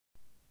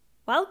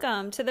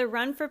Welcome to the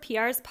Run for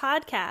PRs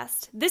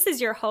podcast. This is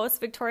your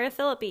host, Victoria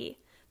Philippi.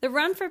 The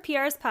Run for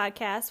PRs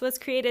podcast was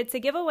created to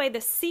give away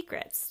the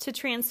secrets to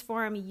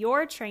transform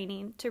your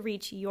training to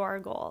reach your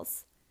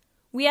goals.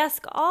 We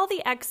ask all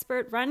the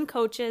expert run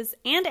coaches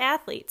and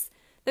athletes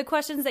the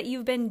questions that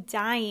you've been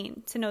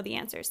dying to know the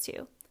answers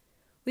to.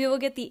 We will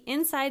get the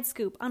inside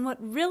scoop on what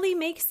really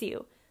makes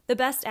you the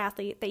best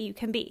athlete that you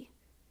can be.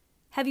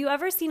 Have you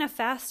ever seen a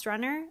fast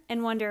runner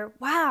and wonder,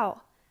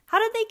 wow, how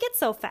did they get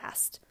so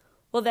fast?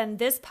 Well, then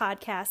this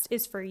podcast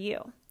is for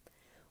you.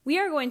 We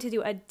are going to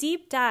do a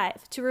deep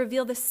dive to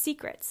reveal the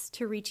secrets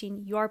to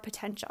reaching your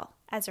potential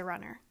as a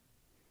runner.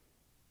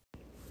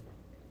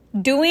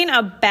 Doing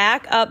a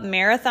backup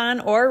marathon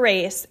or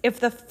race if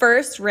the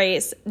first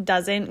race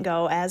doesn't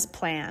go as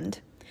planned.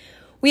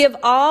 We have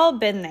all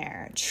been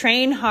there.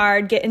 Train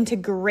hard, get into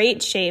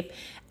great shape,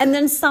 and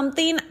then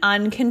something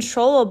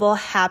uncontrollable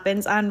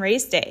happens on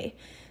race day.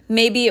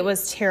 Maybe it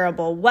was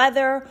terrible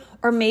weather,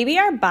 or maybe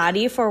our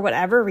body, for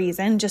whatever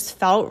reason, just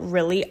felt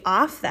really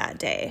off that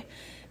day.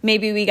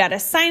 Maybe we got a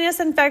sinus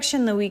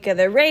infection the week of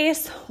the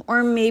race,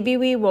 or maybe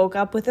we woke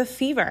up with a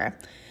fever.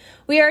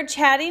 We are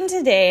chatting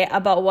today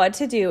about what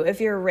to do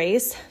if your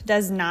race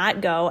does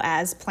not go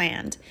as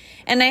planned.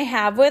 And I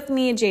have with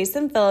me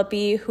Jason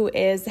Philippi, who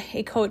is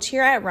a coach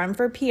here at Run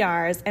for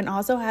PRs and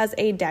also has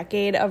a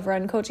decade of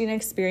run coaching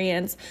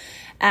experience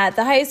at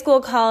the high school,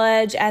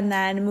 college, and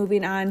then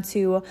moving on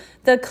to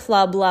the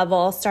club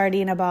level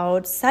starting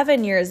about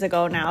 7 years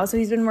ago now. So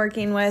he's been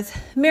working with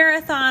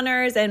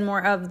marathoners and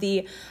more of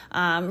the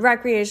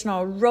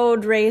recreational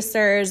road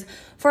racers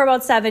for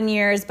about 7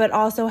 years, but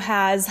also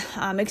has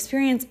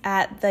experience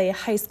at the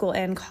high school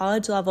and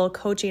college level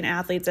coaching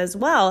athletes as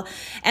well.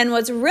 And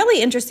what's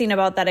really interesting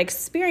about that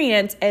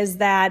experience is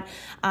that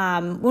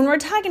when we're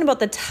talking about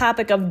the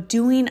topic of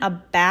doing a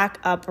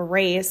backup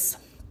race,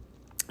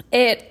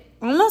 it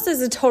almost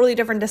is a totally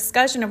different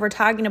discussion if we're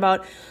talking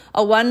about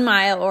a 1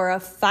 mile or a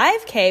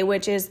 5K,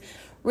 which is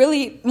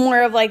really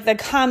more of like the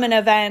common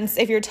events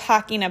if you're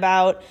talking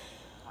about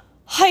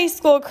high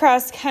school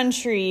cross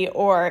country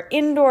or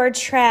indoor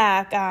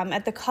track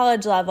at the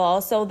college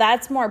level. So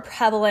that's more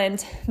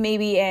prevalent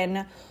maybe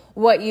in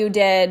what you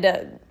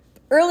did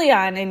early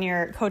on in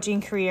your coaching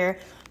career.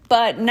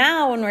 But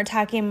now when we're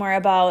talking more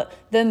about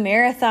the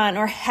marathon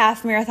or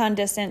half marathon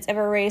distance, if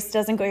a race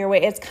doesn't go your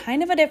way, it's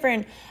kind of a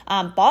different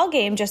ball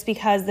game just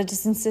because the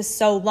distance is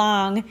so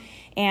long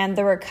and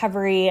the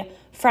recovery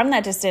from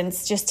that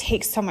distance just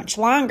takes so much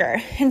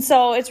longer. And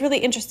so it's really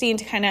interesting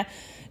to kind of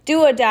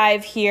do a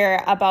dive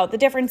here about the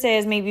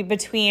differences maybe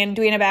between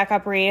doing a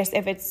backup race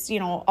if it's,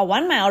 a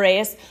 1 mile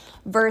race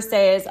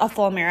versus a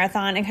full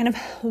marathon, and kind of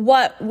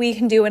what we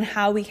can do and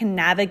how we can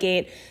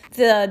navigate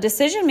the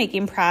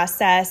decision-making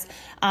process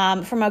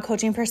from a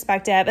coaching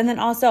perspective, and then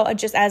also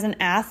just as an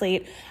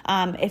athlete,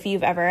 if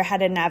you've ever had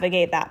to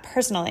navigate that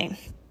personally.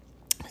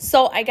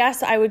 So I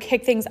guess I would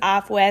kick things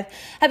off with,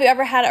 have you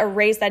ever had a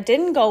race that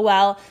didn't go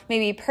well,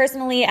 maybe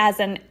personally as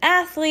an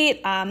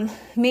athlete?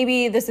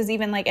 Maybe this is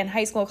even like in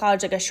high school,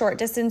 college, like a short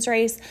distance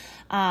race,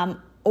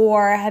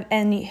 or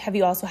have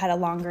you also had a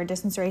longer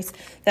distance race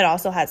that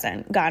also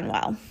hasn't gone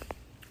well?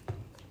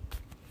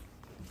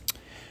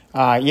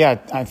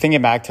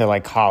 Thinking back to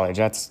like college,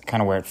 that's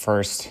kind of where it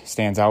first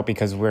stands out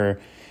because we're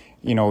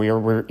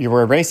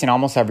racing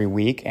almost every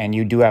week, and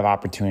you do have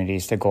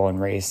opportunities to go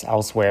and race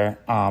elsewhere.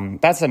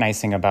 That's the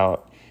nice thing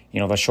about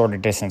the shorter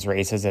distance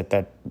races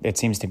that it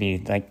seems to be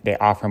like they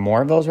offer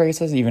more of those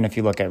races. Even if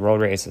you look at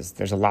road races,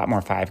 there's a lot more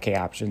 5K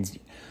options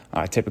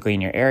typically in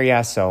your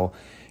area. So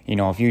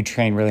if you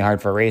train really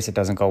hard for a race, it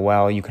doesn't go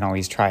well, you can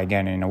always try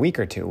again in a week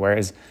or two.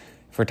 Whereas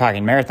if we're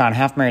talking marathon,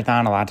 half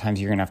marathon, a lot of times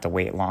you're going to have to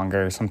wait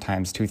longer,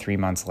 sometimes 2-3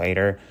 months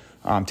later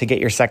to get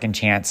your second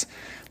chance.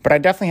 But I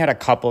definitely had a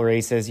couple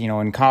races.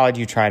 In college,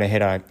 you try to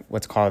hit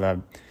what's called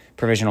a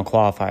provisional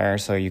qualifier,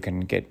 so you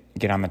can get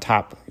on the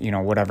top,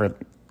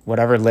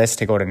 whatever list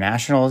to go to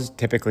nationals.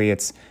 Typically,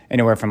 it's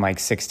anywhere from like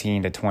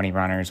 16 to 20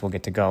 runners will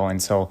get to go,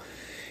 and so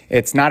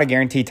it's not a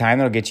guaranteed time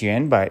that'll get you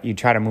in, but you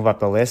try to move up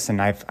the list.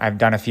 And I've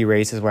done a few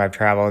races where I've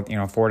traveled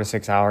 4 to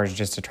 6 hours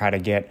just to try to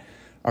get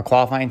a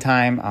qualifying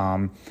time.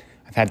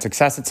 I've had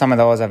success at some of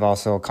those. I've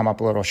also come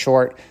up a little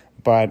short,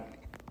 but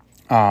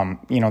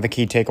the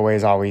key takeaway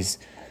is always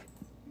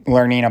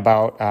learning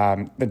about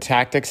the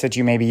tactics that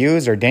you maybe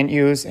used or didn't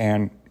use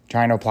and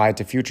trying to apply it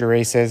to future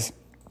races.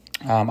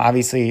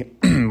 Obviously,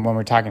 when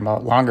we're talking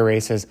about longer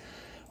races,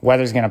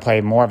 weather's going to play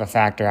more of a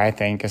factor, I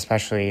think,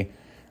 especially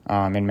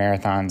in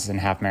marathons and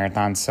half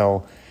marathons.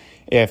 So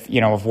if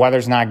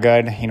weather's not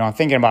good, I'm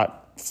thinking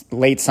about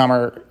late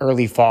summer,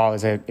 early fall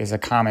is a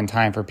common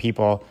time for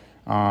people.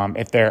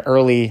 If their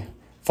early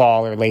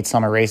fall or late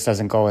summer race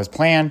doesn't go as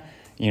planned,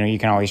 you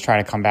can always try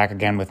to come back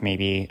again with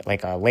maybe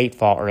like a late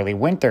fall, early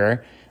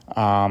winter.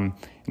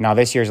 Now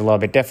this year's a little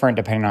bit different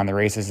depending on the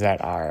races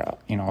that are,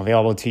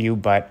 available to you.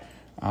 But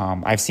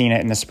I've seen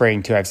it in the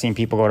spring too. I've seen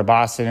people go to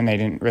Boston and they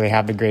didn't really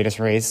have the greatest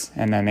race,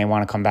 and then they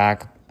want to come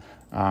back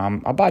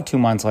about 2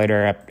 months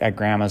later at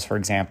Grandma's, for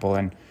example,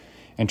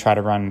 and try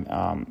to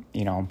run,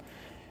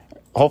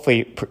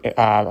 hopefully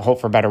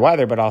hope for better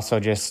weather, but also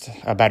just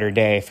a better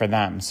day for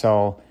them.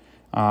 So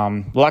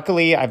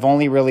luckily, I've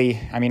only really,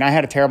 I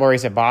had a terrible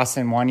race at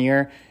Boston one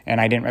year, and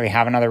I didn't really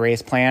have another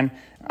race plan.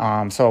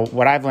 So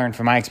what I've learned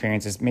from my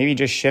experience is maybe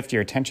just shift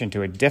your attention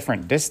to a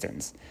different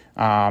distance.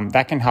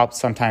 That can help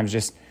sometimes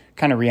just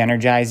kind of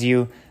re-energize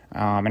you.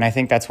 And I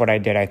think that's what I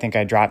did. I think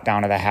I dropped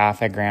down to the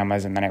half at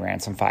Grandma's, and then I ran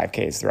some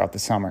 5Ks throughout the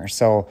summer.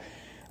 So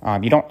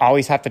you don't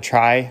always have to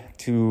try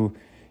to,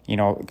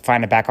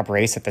 find a backup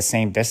race at the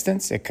same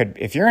distance. It could,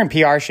 if you're in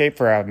PR shape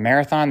for a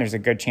marathon, there's a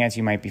good chance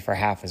you might be for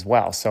half as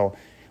well. So,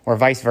 or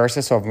vice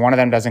versa. So if one of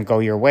them doesn't go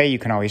your way, you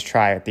can always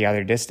try at the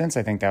other distance.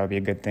 I think that would be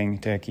a good thing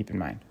to keep in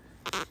mind.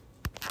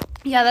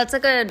 Yeah, that's a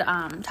good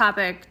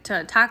topic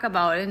to talk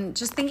about. And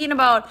just thinking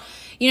about,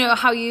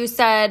 how you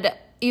said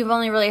you've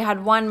only really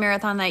had one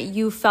marathon that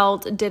you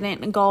felt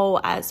didn't go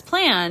as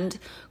planned,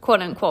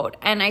 quote unquote.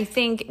 And I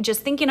think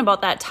just thinking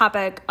about that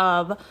topic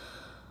of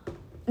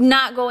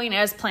not going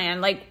as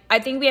planned, I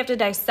think we have to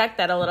dissect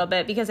that a little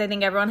bit, because I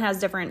think everyone has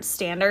different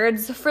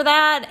standards for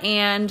that.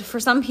 And for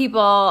some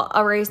people,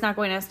 a race not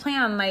going as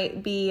planned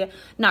might be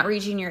not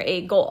reaching your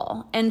A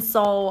goal. And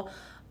so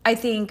I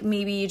think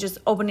maybe just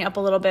opening up a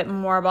little bit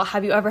more about,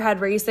 have you ever had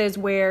races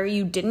where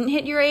you didn't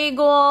hit your A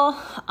goal?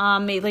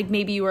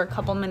 Maybe you were a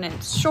couple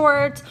minutes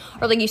short,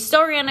 or you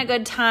still ran a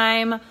good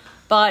time,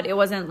 but it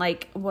wasn't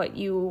what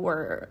you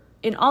were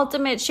in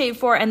ultimate shape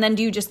for. And then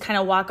do you just kind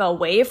of walk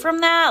away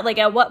from that?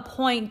 At what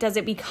point does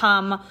it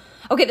become,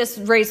 okay, this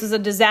race was a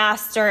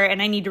disaster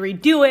and I need to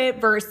redo it,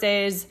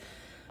 versus,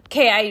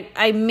 okay,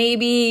 I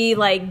maybe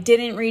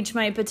didn't reach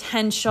my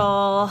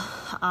potential,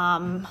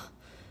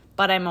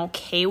 but I'm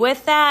okay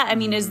with that?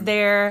 Is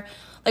there,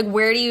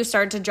 where do you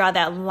start to draw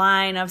that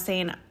line of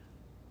saying,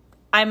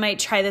 I might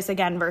try this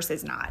again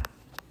versus not?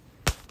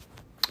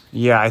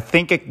 Yeah, I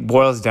think it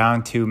boils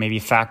down to maybe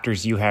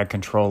factors you had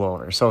control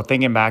over. So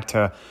thinking back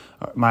to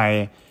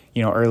my,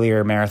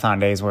 earlier marathon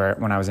days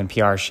when I was in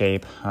PR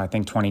shape, I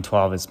think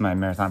 2012 is my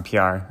marathon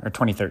PR, or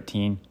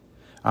 2013.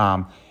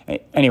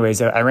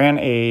 Anyways, I ran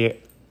a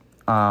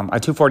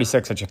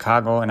 246 at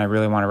Chicago, and I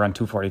really want to run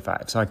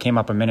 245. So I came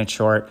up a minute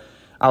short.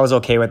 I was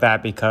okay with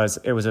that because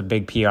it was a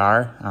big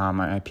PR.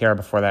 My PR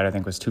before that, I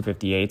think, was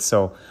 258.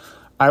 So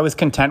I was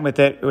content with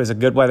it. It was a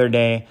good weather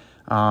day.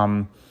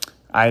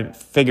 I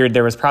figured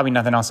there was probably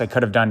nothing else I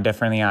could have done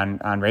differently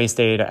on race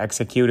day to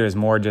execute. It was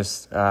more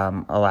just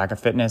a lack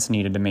of fitness,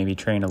 needed to maybe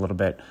train a little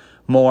bit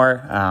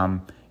more. I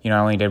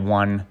only did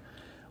one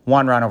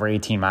run over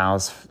 18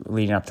 miles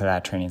leading up to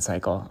that training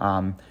cycle.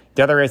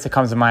 The other race that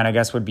comes to mind, I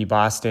guess, would be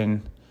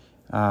Boston.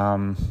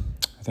 I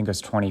think it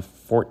was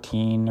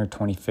 2014 or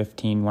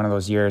 2015, one of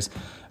those years.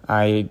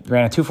 I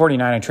ran a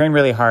 249. I trained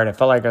really hard. I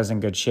felt like I was in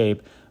good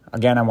shape.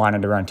 Again, I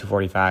wanted to run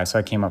 245, so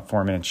I came up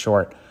 4 minutes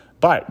short.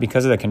 But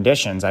because of the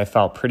conditions, I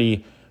felt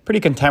pretty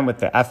content with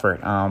the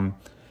effort.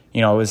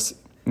 It was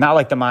not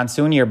like the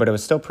monsoon year, but it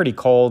was still pretty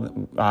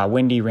cold,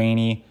 windy,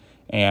 rainy,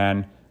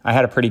 and I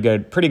had a pretty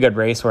good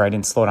race where I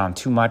didn't slow down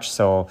too much.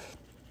 So,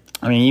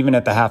 even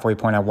at the halfway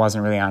point, I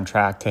wasn't really on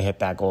track to hit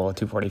that goal of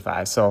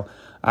 245. So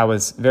I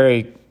was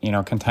very,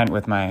 content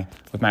with my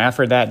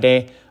effort that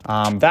day.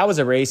 That was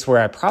a race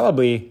where I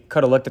probably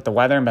could have looked at the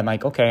weather and been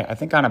like, okay, I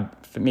think on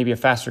maybe a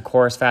faster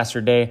course,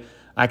 faster day,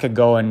 I could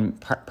go and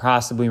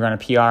possibly run a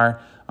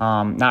PR.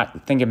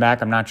 Not thinking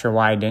back, I'm not sure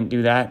why I didn't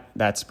do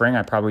that spring.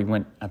 I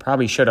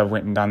probably should have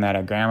went and done that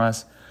at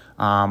Grandma's,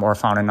 or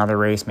found another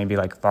race, maybe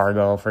like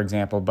Fargo, for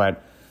example.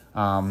 But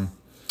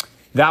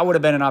that would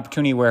have been an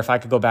opportunity where if I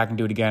could go back and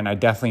do it again, I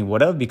definitely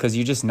would have, because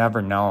you just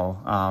never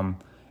know,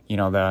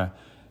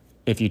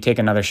 if you take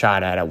another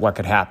shot at it, what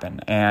could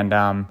happen. And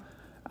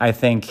I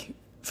think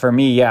for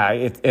me, yeah,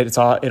 it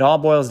all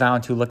boils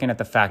down to looking at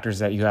the factors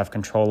that you have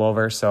control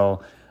over.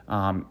 So,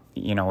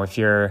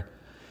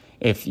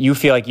 if you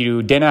feel like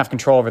you didn't have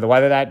control over the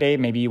weather that day,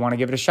 maybe you want to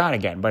give it a shot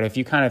again. But if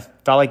you kind of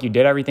felt like you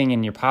did everything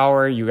in your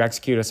power, you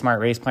execute a smart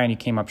race plan, you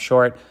came up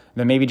short,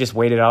 then maybe just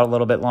wait it out a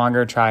little bit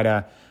longer, try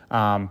to,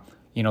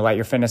 let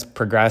your fitness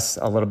progress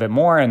a little bit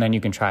more, and then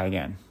you can try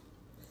again.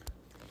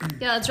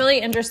 Yeah, it's really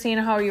interesting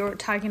how you were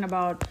talking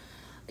about,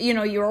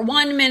 you were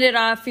 1 minute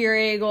off your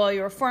A goal,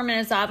 you were 4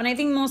 minutes off. And I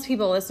think most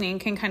people listening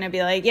can kind of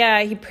be like,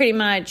 yeah, he pretty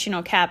much,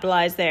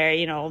 capitalized there,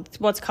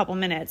 what's a couple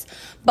minutes.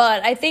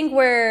 But I think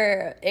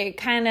where it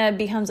kind of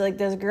becomes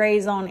this gray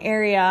zone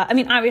area,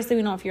 obviously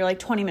we know if you're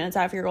 20 minutes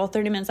off your goal,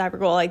 30 minutes off your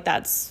goal,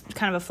 that's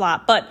kind of a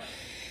flop. But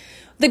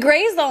the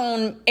gray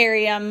zone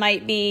area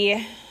might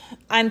be,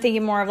 I'm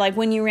thinking more of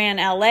when you ran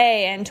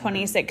LA in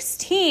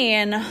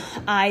 2016,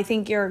 I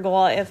think your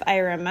goal, if I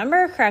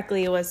remember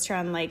correctly, was to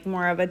run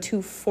more of a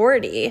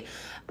 240,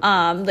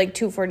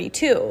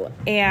 242.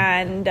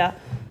 And I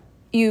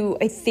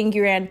think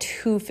you ran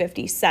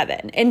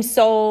 257. And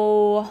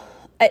so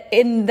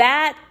in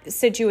that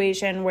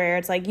situation where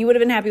it's you would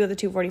have been happy with the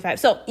 245.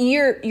 So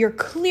you're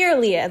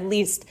clearly at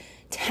least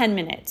 10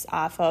 minutes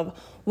off of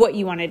what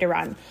you wanted to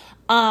run.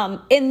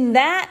 In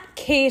that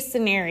case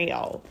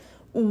scenario,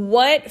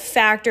 what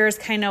factors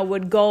kind of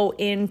would go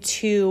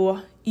into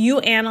you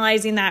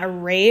analyzing that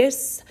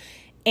race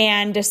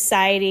and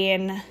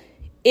deciding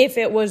if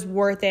it was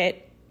worth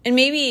it. And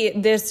maybe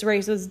this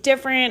race was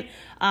different,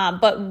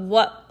 but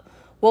what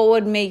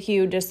would make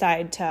you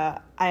decide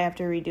I have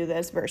to redo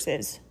this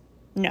versus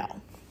no?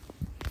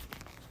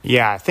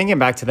 Yeah, thinking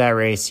back to that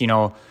race,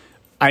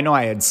 I know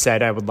I had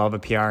said I would love a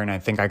PR and I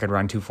think I could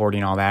run 240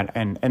 and all that.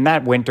 And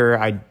that winter,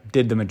 I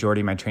did the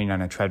majority of my training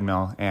on a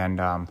treadmill.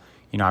 And,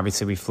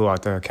 obviously we flew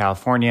out to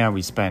California.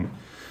 We spent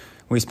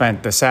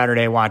the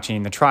Saturday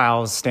watching the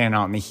trials, standing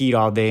out in the heat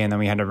all day, and then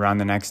we had to run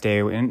the next day.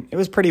 And it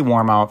was pretty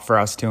warm out for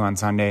us too on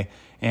Sunday.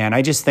 And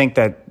I just think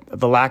that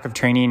the lack of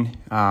training,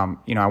 I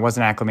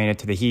wasn't acclimated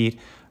to the heat.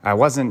 I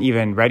wasn't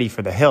even ready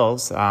for the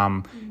hills.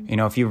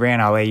 If you ran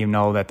LA, you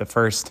know that the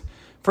first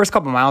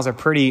couple miles are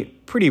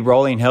pretty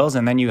rolling hills,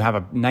 and then you have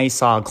a nice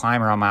solid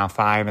climb around mile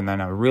 5 and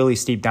then a really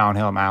steep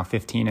downhill at mile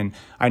 15. And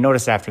I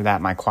noticed after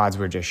that my quads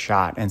were just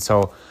shot. And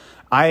so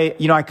I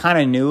kind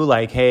of knew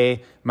like,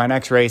 hey, my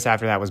next race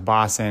after that was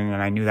Boston,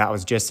 and I knew that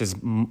was just as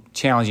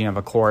challenging of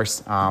a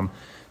course.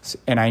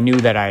 And I knew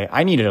that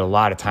I needed a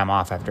lot of time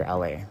off after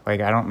LA.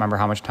 Like, I don't remember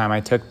how much time I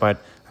took,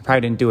 but I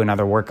probably didn't do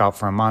another workout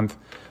for a month.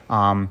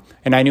 And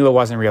I knew it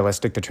wasn't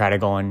realistic to try to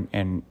go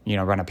and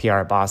run a PR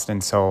at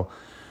Boston. So,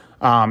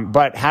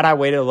 but had I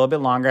waited a little bit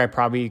longer, I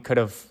probably could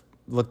have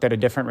looked at a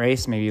different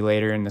race, maybe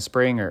later in the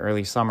spring or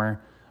early summer.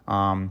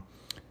 But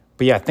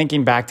yeah,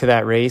 thinking back to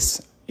that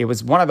race, it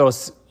was one of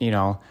those, you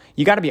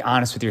got to be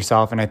honest with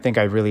yourself. And I think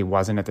I really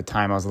wasn't at the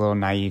time. I was a little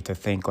naive to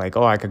think like,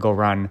 I could go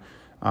run,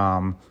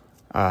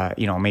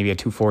 maybe a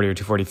 240 or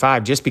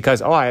 245 just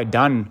because, I had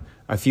done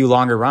a few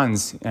longer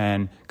runs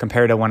and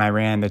compared to when I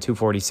ran the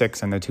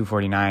 246 and the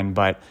 249,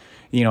 but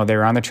they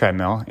were on the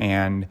treadmill,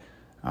 and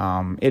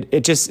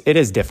it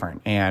is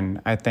different.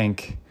 And I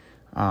think,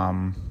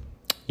 I'm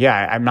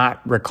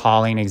not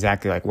recalling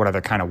exactly like what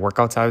other kind of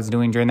workouts I was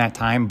doing during that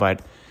time,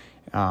 but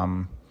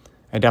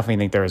I definitely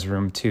think there was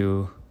room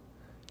to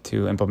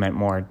implement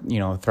more,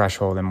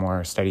 threshold and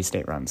more steady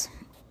state runs.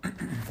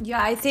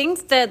 Yeah, I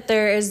think that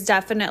there is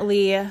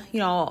definitely,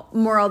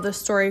 moral of the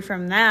story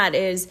from that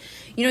is,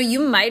 you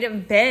might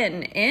have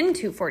been in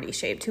 240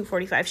 shape,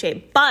 245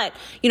 shape, but,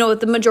 with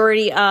the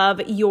majority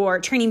of your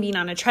training being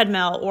on a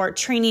treadmill or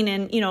training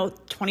in,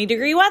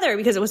 20-degree weather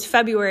because it was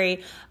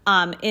February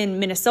in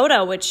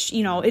Minnesota, which,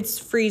 it's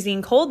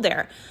freezing cold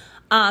there.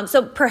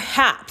 So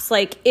perhaps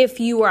like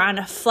if you were on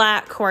a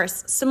flat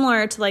course,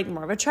 similar to like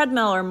more of a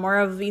treadmill or more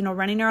of,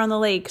 running around the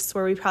lakes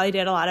where we probably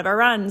did a lot of our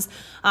runs,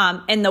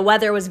 and the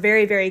weather was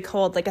very, very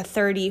cold, like a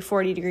 30,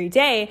 40 degree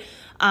day,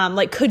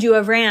 could you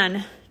have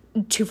ran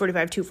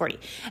 245, 240?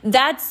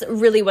 That's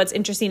really what's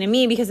interesting to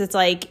me, because it's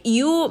like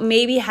you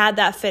maybe had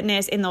that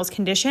fitness in those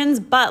conditions,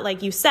 but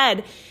like you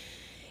said,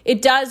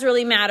 it does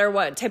really matter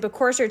what type of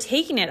course you're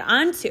taking it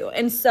onto.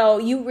 And so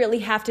you really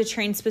have to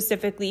train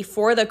specifically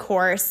for the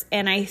course.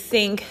 And I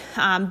think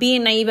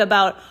being naive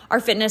about our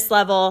fitness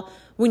level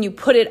when you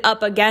put it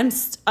up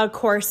against a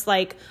course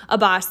like a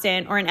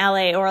Boston or an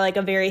LA or like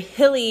a very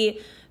hilly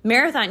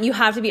marathon, you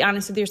have to be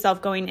honest with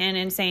yourself going in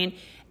and saying,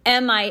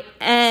 am I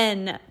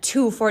in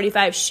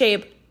 245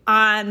 shape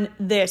on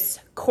this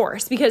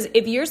course? Because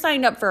if you're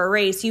signed up for a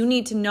race, you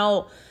need to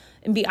know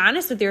and be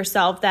honest with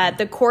yourself that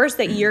the course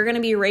that you're going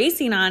to be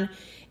racing on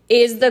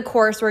is the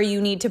course where you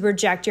need to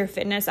project your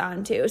fitness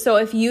onto. So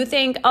if you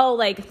think,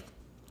 I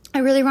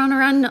really want to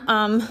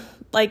run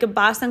like a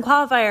Boston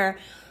qualifier,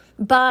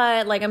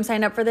 but like I'm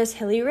signed up for this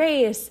hilly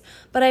race,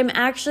 but I'm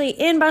actually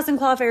in Boston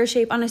qualifier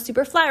shape on a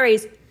super flat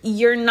race,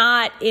 you're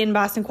not in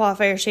Boston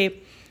qualifier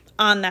shape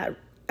on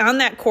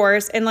that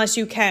course unless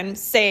you can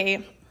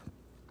say,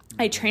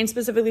 I trained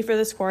specifically for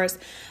this course.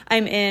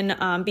 I'm in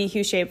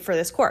BQ shape for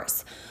this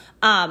course.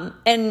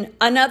 And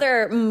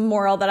another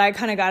moral that I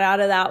kind of got out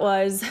of that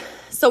was,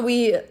 so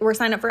we were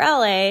signed up for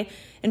LA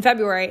in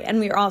February, and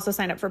we were also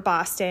signed up for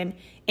Boston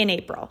in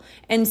April.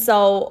 And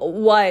so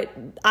what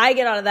I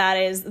get out of that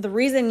is the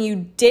reason you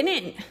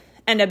didn't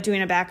end up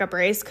doing a backup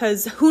race,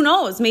 because who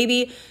knows,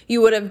 maybe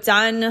you would have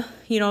done,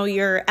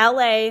 your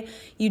LA,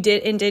 you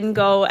didn't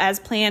go as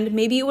planned.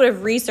 Maybe you would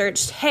have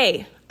researched,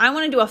 hey, I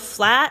want to do a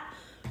flat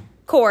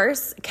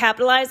course,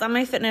 capitalize on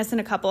my fitness in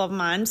a couple of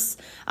months,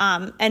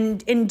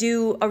 and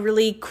do a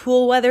really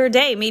cool weather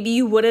day. Maybe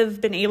you would have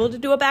been able to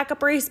do a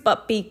backup race,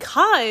 but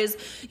because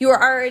you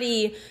were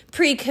already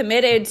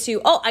pre-committed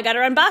to, I got to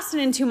run Boston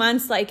in 2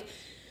 months, like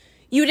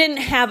you didn't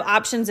have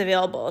options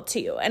available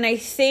to you. And I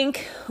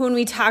think when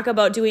we talk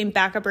about doing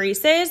backup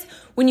races,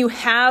 when you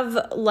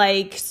have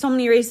like so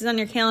many races on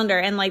your calendar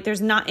and like there's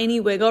not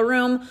any wiggle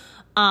room,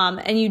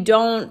 and you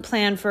don't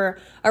plan for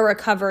a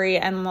recovery,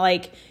 and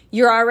like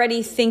you're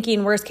already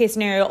thinking worst case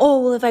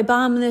scenario, if I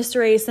bomb this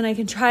race then I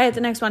can try it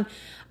the next one.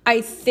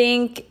 I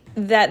think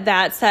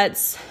that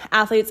sets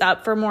athletes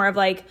up for more of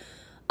like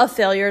a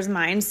failure's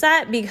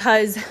mindset,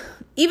 because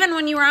even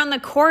when you were on the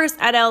course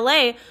at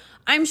LA,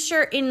 I'm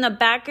sure in the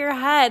back of your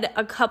head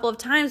a couple of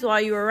times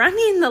while you were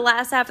running the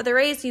last half of the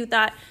race, you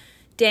thought,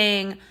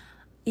 dang,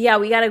 yeah,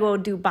 we got to go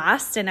do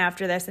Boston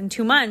after this in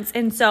 2 months.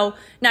 And so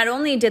not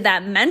only did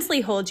that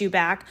mentally hold you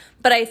back,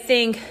 but I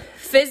think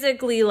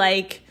physically,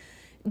 like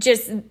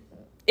just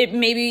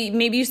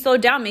maybe you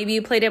slowed down, maybe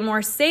you played it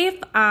more safe,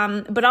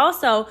 but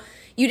also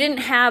you didn't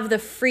have the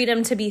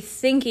freedom to be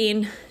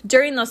thinking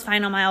during those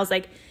final miles,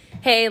 like,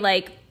 hey,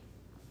 like,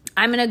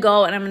 I'm going to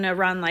go and I'm going to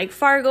run like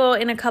Fargo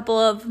in a couple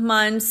of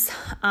months.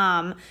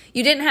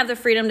 You didn't have the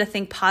freedom to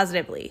think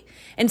positively.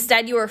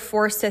 Instead, you were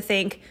forced to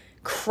think,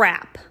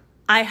 crap,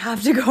 I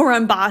have to go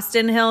run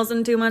Boston Hills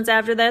in 2 months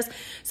after this.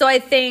 So I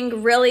think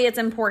really it's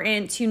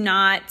important to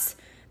not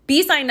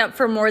be signed up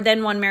for more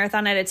than one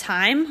marathon at a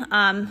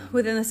time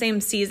within the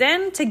same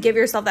season, to give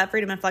yourself that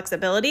freedom and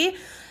flexibility.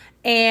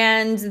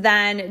 And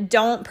then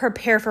don't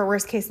prepare for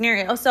worst case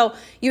scenario. So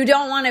you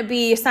don't want to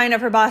be signed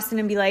up for Boston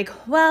and be like,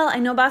 well, I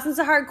know Boston's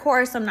a hard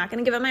course, so I'm not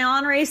going to give it my all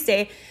on race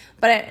day.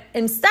 But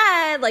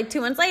instead, like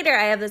 2 months later,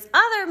 I have this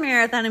other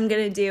marathon I'm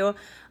going to do.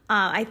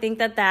 I think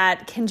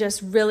that can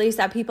just really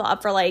set people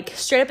up for like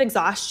straight up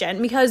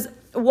exhaustion. Because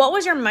what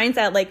was your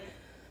mindset? Like,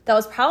 that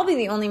was probably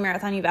the only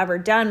marathon you've ever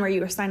done where you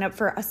were signed up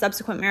for a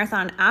subsequent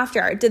marathon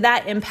after. Did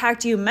that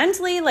impact you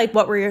mentally? Like,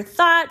 what were your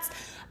thoughts?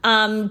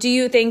 Do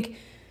you think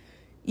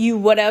you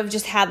would have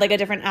just had like a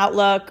different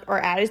outlook or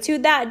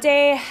attitude that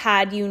day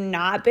had you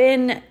not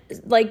been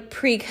like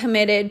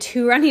pre-committed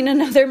to running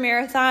another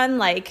marathon?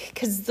 Like,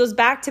 because those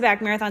back-to-back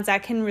marathons,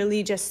 that can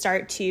really just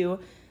start to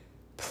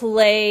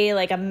play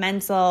like a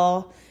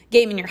mental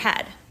game in your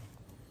head.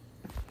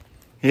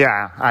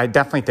 Yeah, I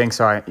definitely think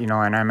so.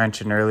 And I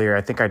mentioned earlier,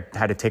 I think I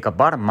had to take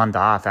about a month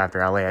off after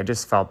LA. I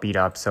just felt beat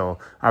up. So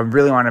I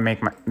really wanted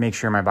to make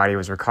sure my body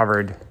was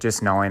recovered,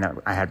 just knowing that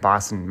I had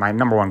Boston. My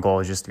number one goal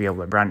is just to be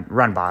able to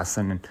run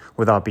Boston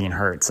without being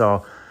hurt.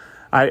 So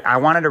I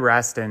wanted to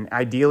rest, and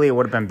ideally it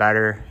would have been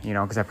better,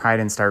 because I probably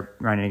didn't start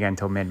running again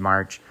until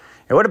mid-March.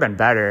 It would have been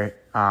better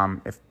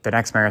if the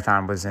next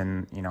marathon was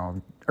in,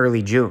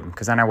 early June,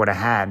 because then I would have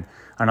had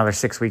another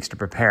 6 weeks to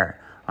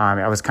prepare.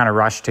 I was kind of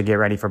rushed to get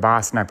ready for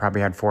Boston. I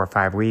probably had 4 or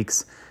 5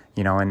 weeks,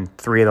 and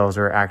 3 of those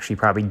were actually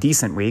probably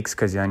decent weeks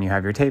because then you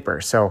have your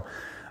taper. So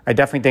I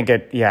definitely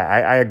think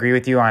I agree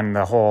with you on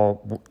the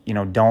whole,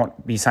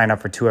 don't be signed up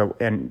for two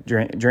and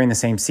during the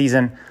same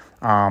season.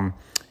 And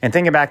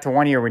thinking back to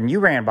one year when you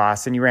ran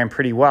Boston, you ran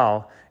pretty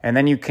well, and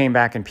then you came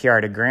back and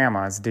PR'd at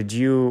Grandma's.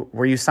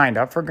 Were you signed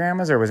up for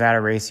Grandma's, or was that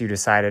a race you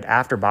decided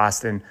after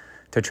Boston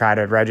to try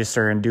to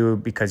register and do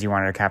because you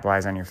wanted to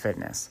capitalize on your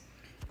fitness?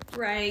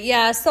 Right.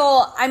 Yeah.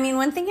 So, I mean,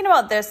 when thinking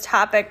about this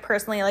topic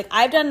personally, like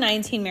I've done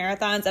 19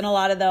 marathons, and a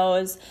lot of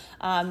those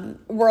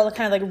were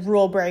kind of like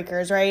rule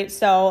breakers, right?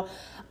 So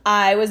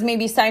I was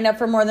maybe signed up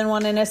for more than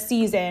one in a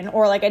season,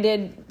 or like I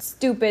did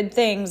stupid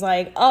things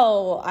like,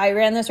 oh, I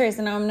ran this race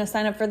and now I'm going to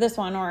sign up for this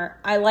one, or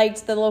I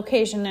liked the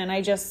location and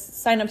I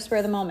just signed up spur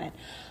of the moment.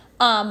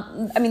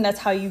 I mean, that's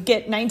how you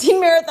get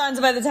 19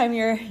 marathons by the time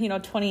you're,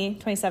 20,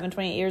 27,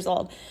 28 years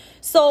old.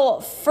 So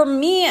for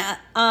me,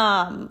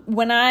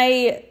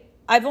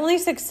 I've only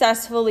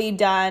successfully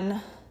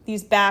done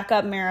these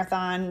backup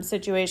marathon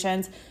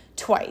situations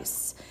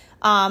twice.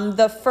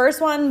 The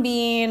first one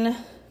being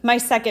my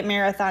second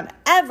marathon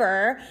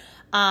ever,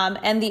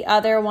 and the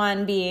other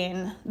one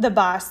being the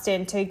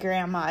Boston to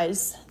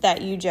Grandma's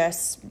that you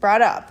just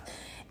brought up.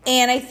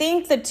 And I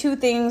think the two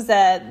things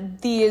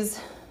that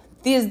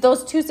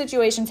those two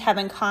situations have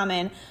in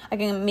common, I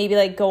can maybe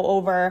like go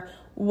over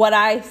what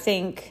I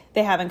think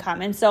they have in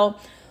common. So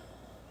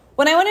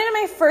when I went into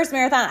my first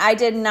marathon, I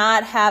did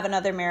not have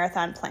another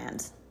marathon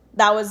planned.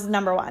 That was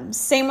number one.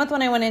 Same with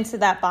when I went into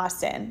that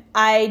Boston.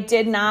 I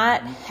did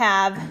not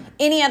have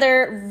any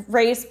other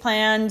race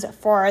planned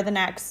for the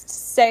next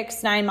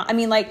 6, 9 months. I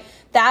mean, like,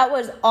 that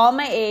was all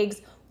my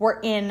eggs were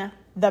in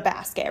the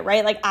basket,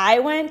 right? Like, I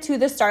went to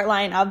the start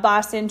line of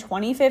Boston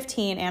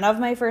 2015 and of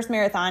my first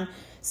marathon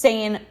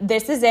saying,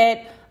 this is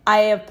it. I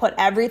have put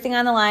everything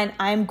on the line.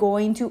 I'm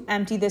going to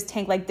empty this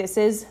tank. Like, this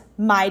is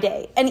my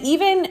day. And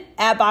even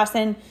at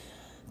Boston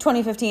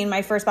 2015,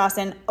 my first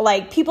Boston,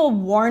 like, people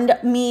warned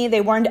me,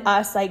 they warned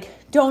us, like,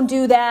 don't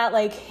do that.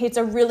 Like, it's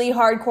a really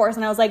hard course.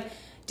 And I was like,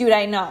 dude,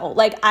 I know.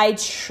 Like, I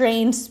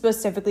trained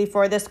specifically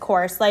for this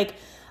course. Like,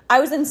 I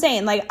was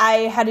insane. Like, I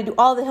had to do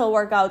all the hill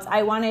workouts.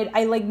 I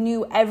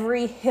knew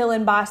every hill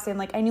in Boston.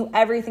 Like, I knew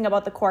everything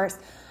about the course.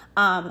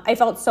 I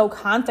felt so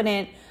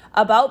confident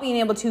about being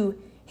able to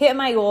hit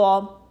my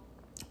goal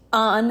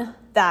on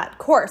that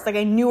course. Like,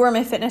 I knew where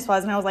my fitness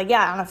was, and I was like,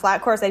 yeah, on a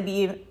flat course, I'd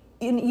be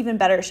in even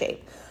better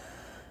shape.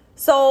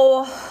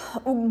 So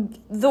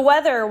the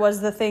weather was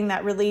the thing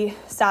that really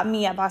stopped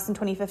me at Boston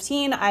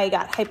 2015. I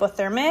got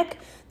hypothermic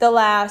the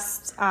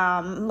last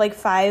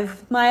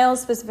 5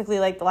 miles, specifically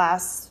like the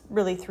last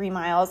really 3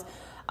 miles.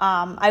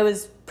 I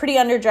was pretty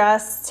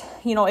underdressed.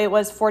 It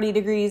was 40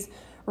 degrees,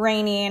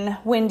 raining,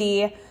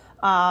 windy.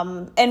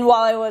 And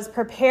while I was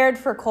prepared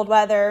for cold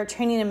weather,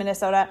 training in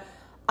Minnesota,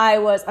 I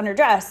was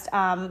underdressed.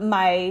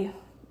 My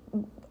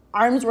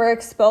arms were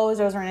exposed.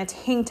 I was wearing a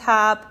tank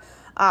top,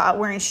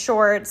 wearing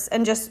shorts,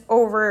 and just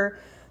over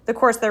the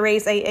course of the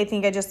race, I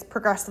think I just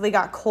progressively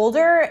got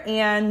colder,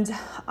 and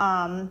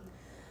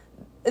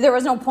there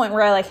was no point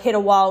where I like hit a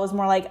wall. It was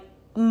more like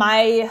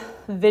my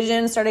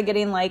vision started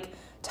getting like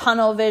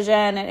tunnel vision,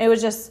 and it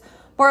was just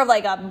more of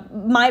like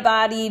my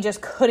body just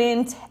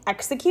couldn't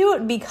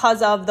execute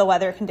because of the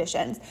weather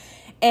conditions.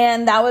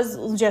 And that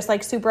was just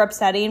like super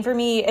upsetting for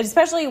me,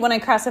 especially when I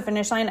crossed the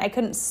finish line. I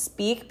couldn't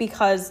speak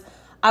because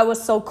I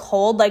was so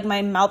cold, like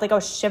my mouth, like I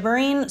was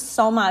shivering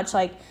so much.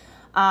 Like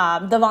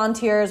the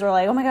volunteers were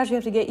like, oh my gosh, we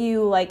have to get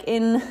you like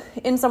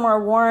in somewhere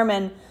warm.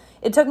 And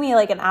it took me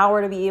like an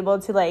hour to be able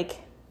to like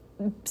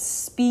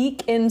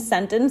speak in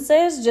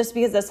sentences just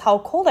because that's how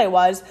cold I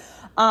was.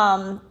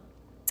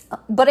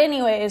 But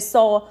anyways,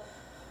 so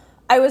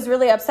I was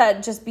really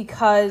upset just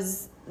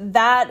because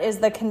that is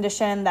the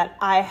condition that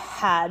I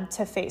had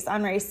to face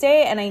on race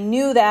day. And I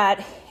knew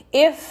that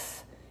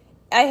if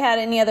I had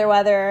any other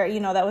weather,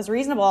 you know, that was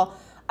reasonable,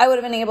 I would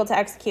have been able to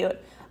execute.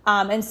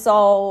 And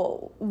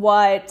so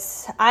what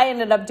I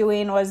ended up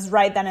doing was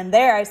right then and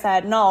there, I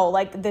said, no,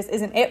 like this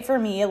isn't it for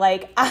me.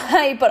 Like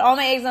I put all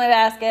my eggs in my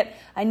basket.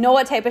 I know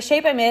what type of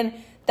shape I'm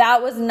in.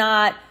 That was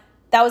not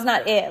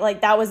it.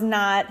 Like that was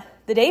not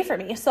the day for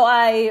me. So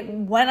I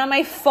went on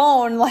my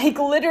phone like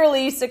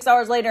literally 6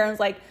 hours later and was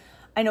like,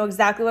 I know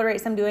exactly what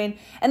race I'm doing.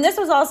 And this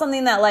was all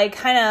something that like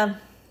kind of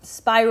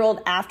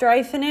spiraled after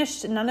I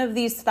finished. None of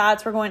these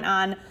thoughts were going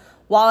on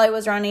while I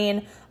was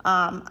running.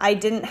 I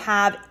didn't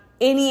have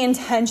any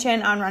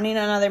intention on running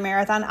another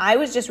marathon. I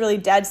was just really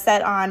dead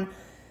set on,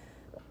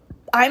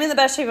 I'm in the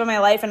best shape of my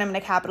life and I'm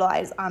going to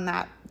capitalize on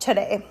that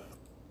today.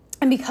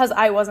 And because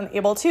I wasn't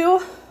able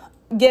to,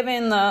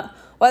 given the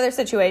weather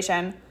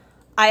situation,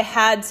 I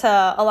had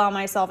to allow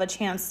myself a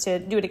chance to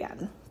do it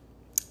again.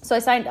 So I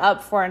signed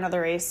up for another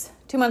race.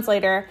 2 months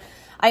later,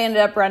 I ended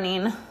up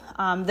running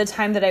the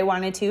time that I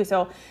wanted to.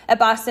 So at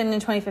Boston in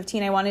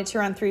 2015, I wanted to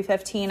run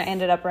 3:15. I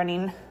ended up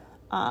running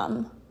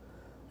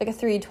like a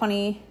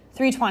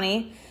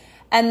 3:20.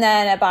 And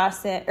then at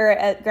Boston or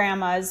at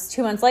Grandma's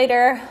 2 months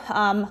later,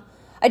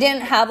 I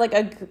didn't have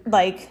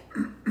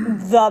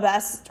the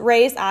best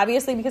race,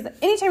 obviously, because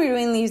anytime you're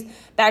doing these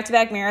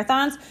back-to-back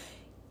marathons,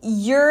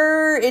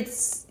 you're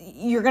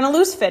going to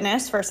lose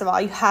fitness. First of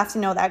all, you have to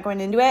know that going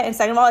into it. And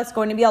second of all, it's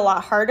going to be a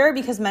lot harder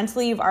because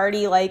mentally you've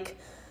already like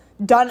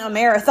done a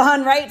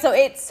marathon, right? So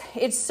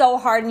it's so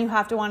hard and you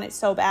have to want it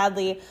so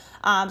badly.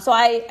 So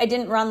I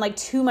didn't run like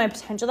to my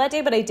potential that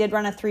day, but I did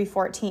run a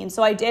 3:14.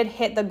 So I did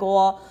hit the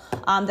goal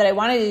that I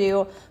wanted to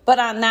do. But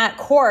on that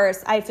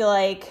course, I feel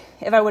like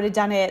if I would have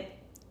done it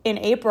in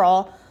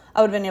April,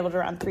 I would have been able to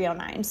run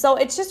 3:09. So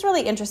it's just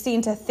really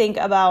interesting to think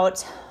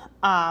about,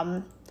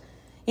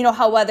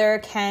 how weather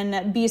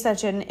can be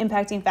such an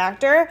impacting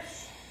factor.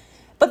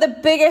 But the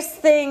biggest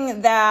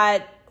thing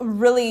that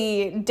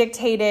really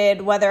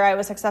dictated whether I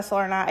was successful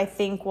or not, I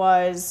think,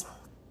 was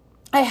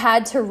I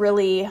had to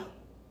really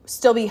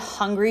still be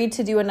hungry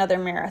to do another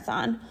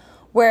marathon.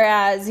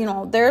 Whereas,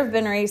 there have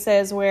been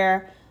races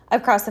where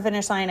I've crossed the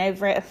finish line,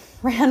 I've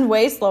ran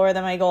way slower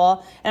than my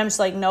goal, and I'm just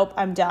like, nope,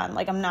 I'm done.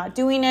 Like, I'm not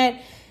doing it.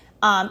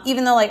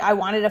 Even though, I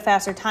wanted a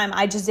faster time,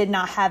 I just did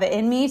not have it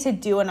in me to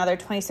do another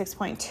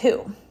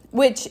 26.2,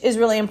 which is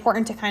really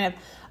important to kind of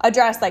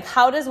address. Like,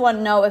 how does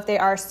one know if they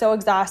are so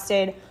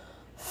exhausted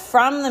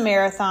from the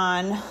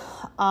marathon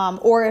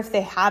or if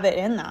they have it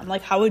in them?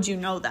 Like, how would you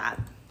know that?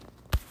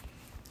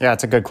 Yeah,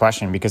 it's a good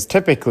question because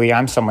typically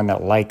I'm someone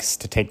that likes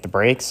to take the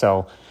break.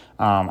 So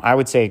I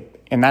would say,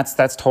 and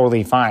that's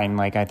totally fine.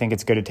 Like, I think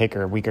it's good to take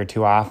a week or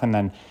two off, and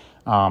then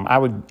I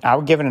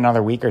would give it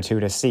another week or two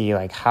to see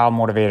like how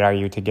motivated are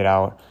you to get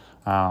out.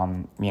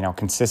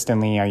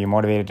 Consistently, are you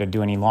motivated to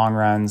do any long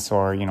runs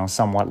or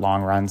somewhat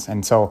long runs?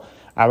 And so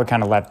I would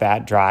kind of let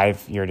that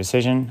drive your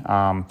decision.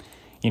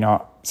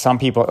 Some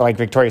people, like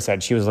Victoria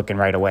said, she was looking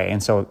right away,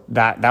 and so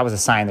that was a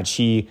sign that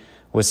she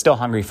was still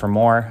hungry for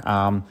more.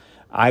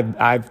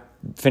 I've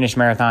finished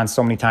marathons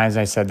so many times.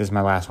 I said, this is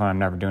my last one. I'm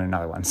never doing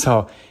another one.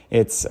 So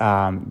it's,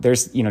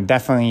 there's,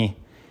 definitely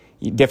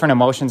different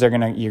emotions you're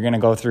going to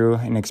go through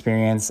and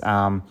experience.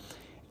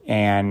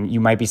 And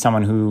you might be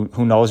someone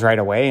who knows right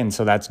away. And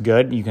so that's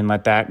good. You can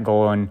let that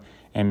go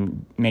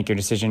and make your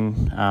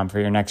decision,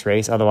 for your next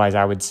race. Otherwise,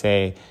 I would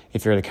say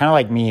if you're kind of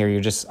like me, or you're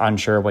just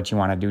unsure of what you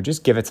want to do,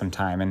 just give it some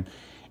time.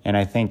 And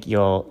I think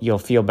you'll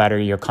feel better.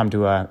 You'll come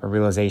to a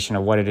realization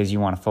of what it is you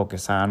want to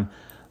focus on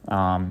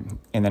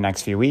in the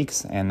next few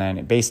weeks, and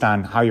then based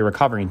on how you're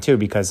recovering too,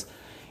 because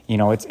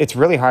it's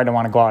really hard to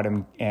want to go out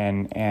and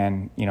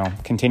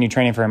continue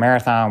training for a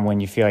marathon when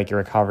you feel like your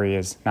recovery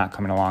is not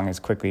coming along as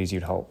quickly as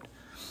you'd hoped.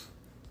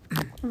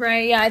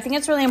 Right. Yeah, I think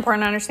it's really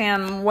important to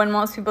understand when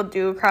most people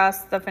do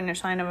cross the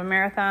finish line of a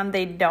marathon,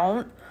 they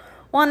don't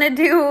want to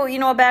do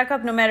a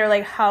backup, no matter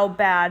like how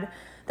bad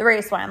the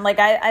race went. Like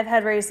I've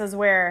had races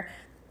where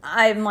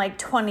I'm like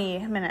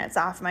 20 minutes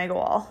off my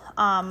goal.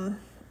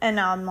 And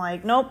now I'm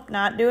like, nope,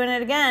 not doing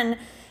it again.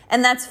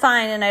 And that's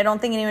fine. And I don't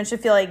think anyone should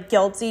feel like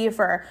guilty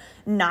for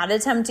not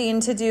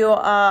attempting to do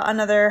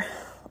another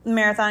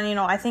marathon.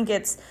 I think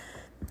it's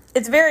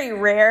very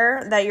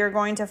rare that you're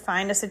going to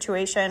find a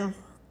situation,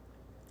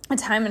 a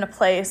time and a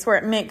place where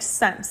it makes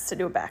sense to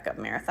do a backup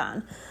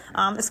marathon.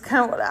 It's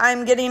kind of what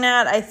I'm getting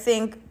at. I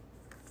think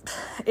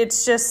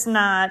it's just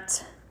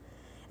not,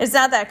 it's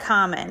not that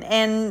common.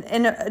 And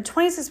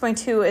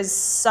 26.2 is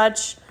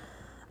such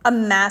a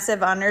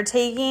massive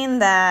undertaking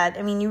that,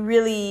 I mean,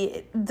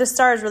 the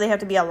stars really have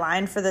to be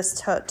aligned for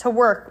this to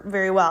work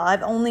very well.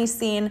 I've only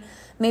seen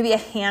maybe a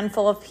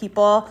handful of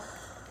people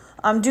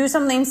do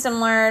something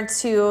similar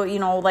to,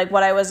 like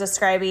what I was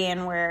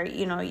describing, where,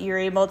 you're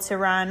able to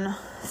run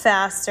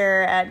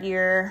faster at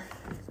your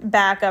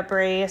backup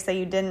race that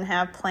you didn't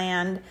have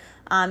planned.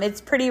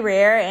 It's pretty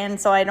rare, and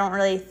so I don't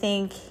really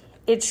think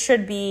it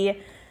should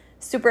be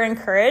super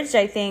encouraged.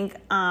 I think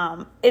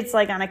it's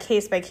like on a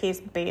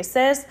case-by-case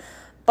basis.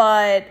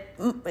 But,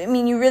 I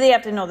mean, you really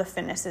have to know the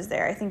fitness is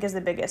there, I think, is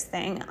the biggest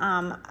thing.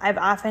 I've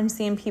often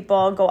seen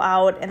people go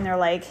out and they're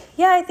like,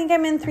 yeah, I think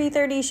I'm in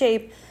 330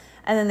 shape.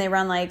 And then they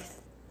run like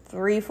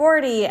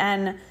 340.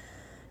 And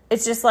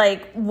it's just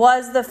like,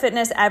 was the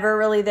fitness ever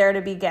really there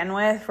to begin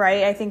with,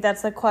 right? I think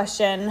that's the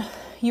question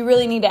you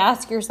really need to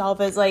ask yourself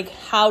is like,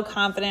 how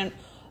confident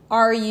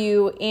are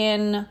you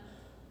in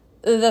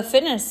the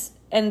fitness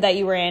and that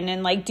you were in?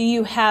 And like, do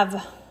you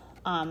have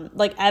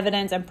like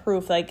evidence and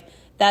proof like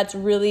that's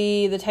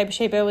really the type of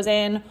shape I was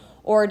in,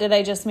 or did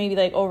I just maybe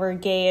like over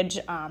gauge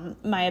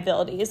my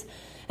abilities?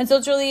 And so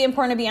it's really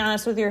important to be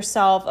honest with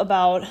yourself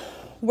about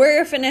where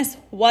your fitness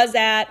was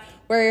at,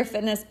 where your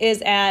fitness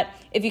is at,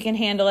 if you can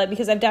handle it,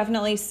 because I've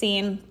definitely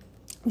seen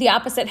the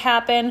opposite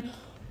happen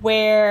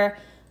where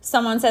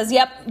someone says,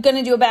 yep,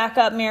 gonna do a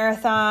backup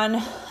marathon,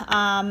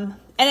 and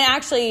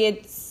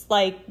it's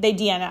like they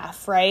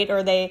DNF, right?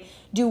 Or they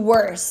do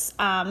worse.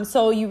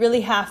 So you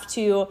really have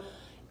to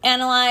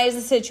analyze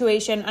the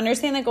situation,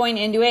 understand that going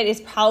into it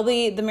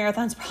the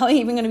marathon's probably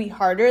even going to be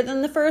harder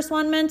than the first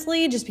one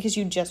mentally, just because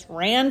you just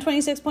ran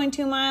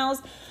 26.2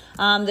 miles.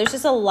 There's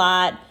just a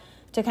lot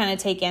to kind of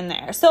take in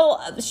there. So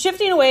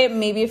shifting away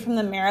maybe from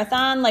the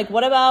marathon, like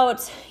what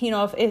about,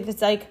 if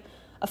it's like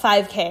a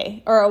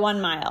 5K or a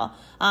 1 mile,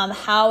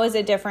 how is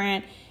it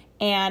different?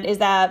 And is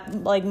that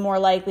like more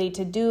likely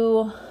to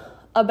do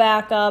a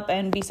backup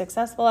and be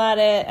successful at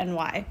it, and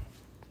why?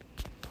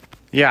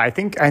 Yeah, I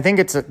think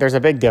there's a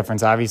big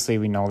difference. Obviously,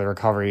 we know the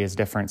recovery is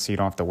different, so you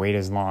don't have to wait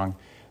as long.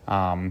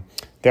 The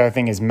other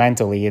thing is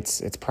mentally,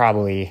 it's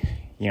probably,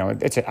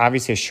 it's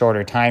obviously a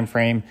shorter time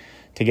frame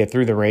to get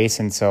through the race,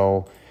 and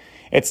so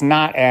it's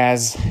not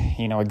as,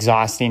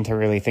 exhausting to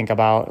really think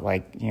about,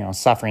 like,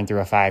 suffering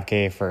through a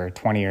 5K for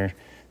 20 or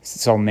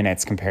so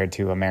minutes compared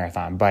to a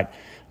marathon. But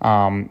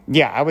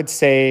I would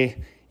say,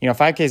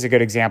 5K is a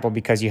good example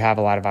because you have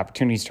a lot of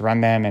opportunities to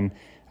run them, and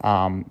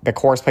the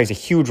course plays a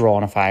huge role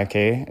in a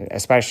 5K,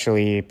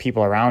 especially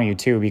people around you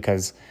too,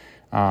 because,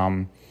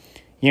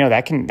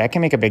 that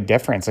can make a big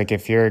difference. Like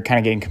if you're kind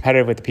of getting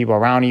competitive with the people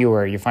around you,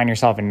 or you find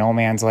yourself in no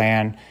man's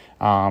land,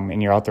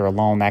 and you're out there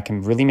alone, that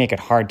can really make it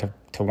hard to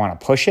want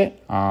to push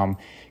it.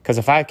 Cause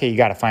a 5K, you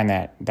got to find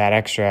that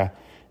extra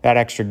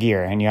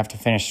gear, and you have to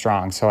finish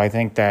strong. So I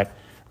think that,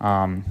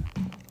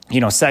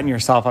 setting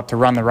yourself up to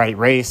run the right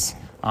race,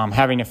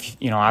 having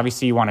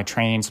obviously you want to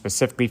train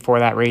specifically for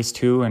that race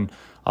too. And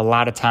a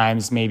lot of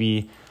times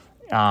maybe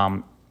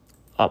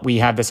we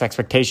have this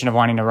expectation of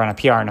wanting to run a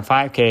PR in a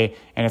 5K,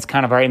 and it's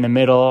kind of right in the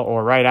middle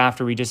or right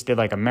after we just did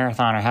like a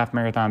marathon or half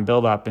marathon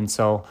buildup. And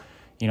so,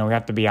 we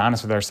have to be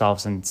honest with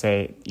ourselves and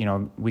say,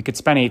 we could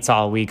spend 8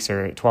 solid weeks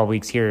or 12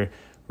 weeks here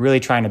really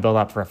trying to build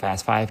up for a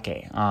fast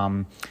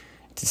 5K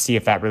to see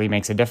if that really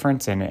makes a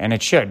difference. And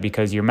it should,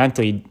 because you're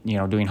mentally,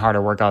 doing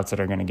harder workouts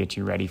that are going to get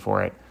you ready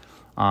for it.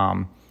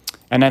 And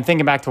then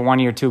thinking back to 1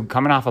 year too,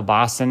 coming off of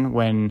Boston,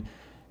 when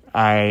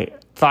I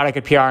thought I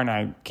could PR and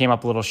I came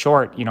up a little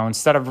short,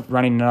 instead of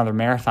running another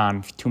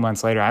marathon 2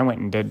 months later, I went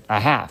and did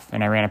a half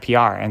and I ran a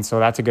PR. And so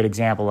that's a good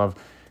example of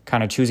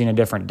kind of choosing a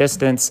different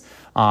distance.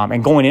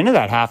 And going into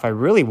that half, I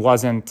really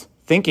wasn't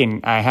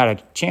thinking I had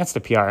a chance to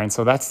PR. And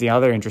so that's the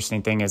other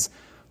interesting thing is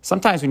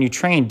sometimes when you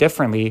train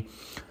differently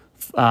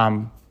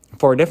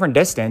for a different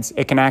distance,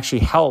 it can actually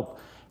help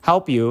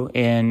you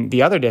in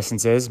the other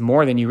distances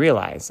more than you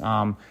realize.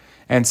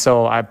 And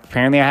so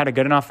apparently I had a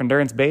good enough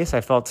endurance base.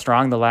 I felt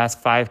strong the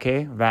last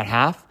 5K, that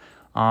half.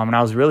 And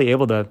I was really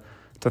able to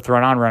throw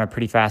it on, run a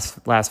pretty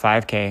fast last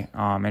 5K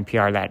and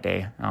PR that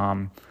day.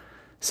 And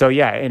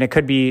it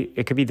could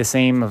be the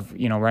same of,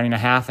 running a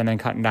half and then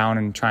cutting down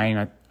and trying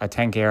a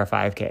 10K or a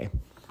 5K.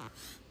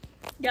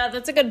 Yeah,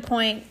 that's a good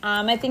point.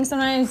 I think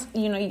sometimes,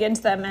 you get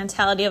into that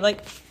mentality of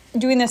like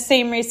doing the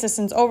same race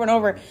distance over and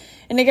over,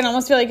 and it can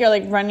almost feel like you're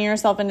like running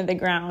yourself into the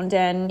ground.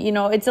 And,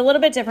 it's a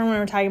little bit different when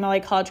we're talking about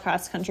like college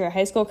cross country or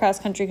high school cross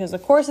country, because the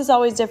course is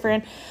always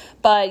different.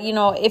 But,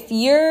 if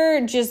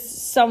you're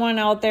just someone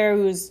out there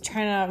who's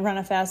trying to run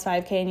a fast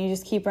 5K and you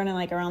just keep running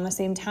like around the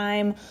same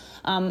time,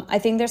 I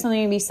think there's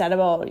something to be said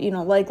about,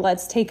 like,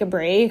 let's take a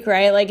break,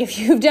 right? Like if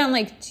you've done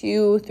like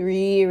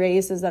 2-3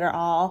 races that are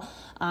all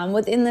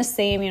within the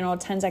same,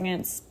 10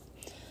 seconds,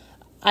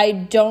 I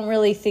don't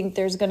really think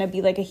there's going to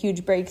be like a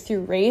huge breakthrough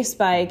race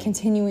by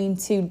continuing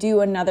to do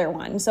another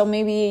one. So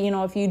maybe,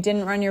 if you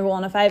didn't run your goal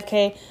in a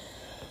 5K,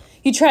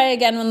 you try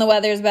again when the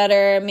weather's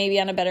better,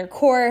 maybe on a better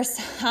course.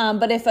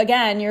 But if,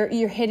 again,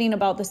 you're hitting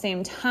about the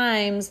same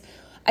times,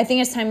 I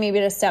think it's time maybe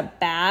to step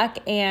back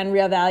and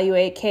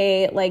reevaluate,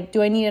 okay, like,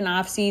 do I need an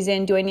off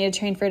season? Do I need to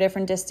train for a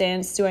different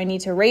distance? Do I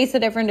need to race a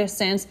different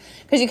distance?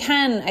 Because you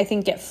can, I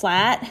think, get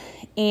flat,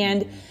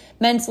 and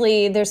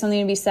mentally there's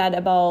something to be said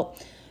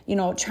about, you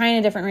know, trying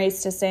a different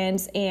race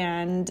distance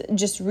and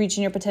just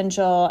reaching your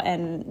potential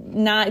and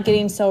not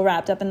getting so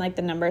wrapped up in like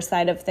the number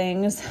side of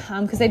things.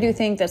 Because I do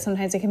think that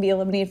sometimes it can be a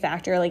limiting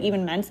factor, like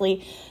even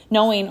mentally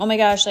knowing, oh my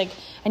gosh, like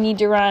I need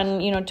to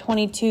run, you know,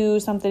 22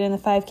 something in the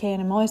 5K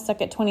and I'm always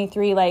stuck at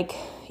 23. Like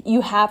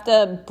you have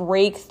to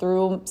break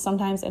through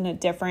sometimes in a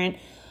different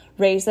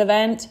race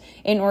event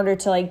in order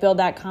to like build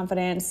that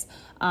confidence,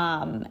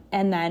 and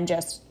then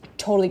just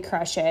totally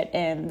crush it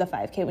in the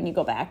 5K when you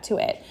go back to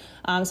it.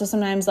 So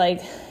sometimes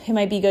like it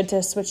might be good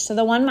to switch to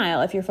the 1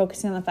 mile if you're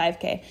focusing on the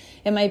 5K.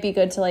 It might be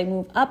good to like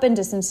move up in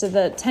distance to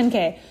the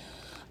 10K.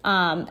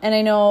 And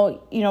I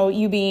know, you know,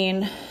 you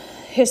being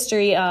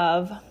history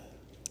of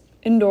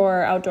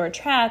indoor, outdoor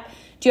track,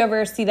 do you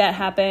ever see that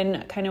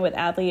happen kind of with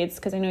athletes?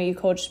 Because I know you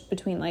coach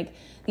between like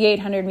the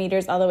 800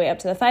 meters all the way up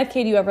to the 5K.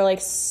 Do you ever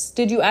like,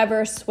 did you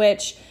ever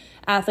switch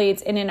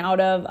athletes in and out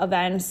of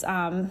events,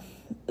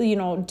 you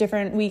know,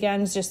 different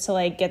weekends just to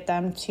like get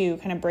them to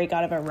kind of break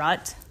out of a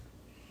rut?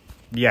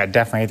 Yeah,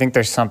 definitely. I think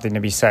there's something to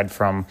be said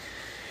from,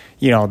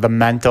 you know, the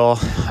mental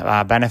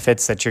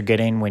benefits that you're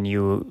getting when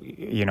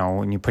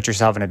you put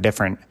yourself in a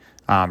different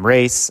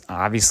race.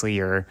 Obviously,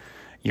 your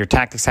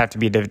tactics have to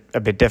be a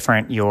bit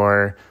different.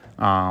 Your,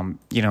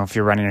 if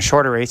you're running a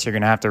shorter race, you're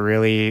going to have to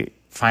really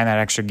find that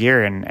extra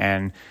gear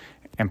and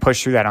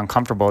push through that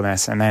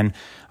uncomfortableness. And then,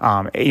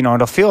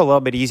 it'll feel a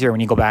little bit easier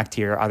when you go back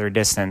to your other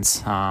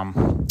distance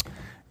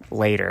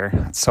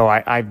later. So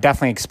I've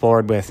definitely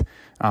explored with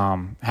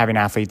having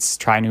athletes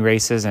try new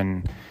races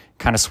and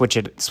kind of switch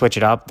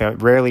it up. They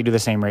rarely do the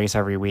same race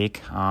every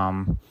week.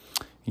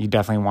 You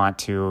definitely want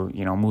to,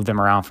 move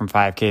them around from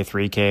 5K,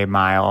 3K,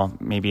 mile,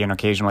 maybe an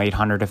occasional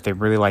 800 if they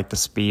really like the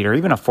speed, or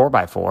even a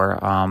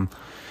 4x4,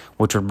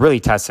 which would really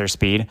test their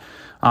speed.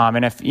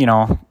 And if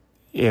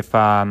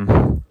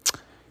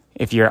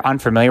you're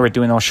unfamiliar with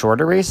doing those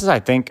shorter races, I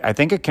think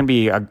it can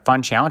be a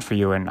fun challenge for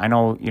you. And I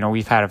know,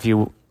 we've had a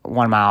few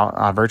 1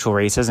 mile virtual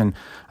races, and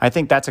I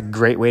think that's a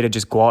great way to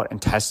just go out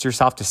and test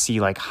yourself to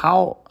see like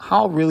how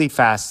really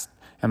fast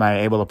am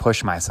I able to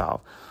push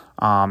myself.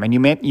 And you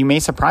may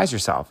surprise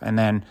yourself. And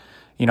then,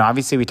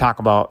 obviously we talk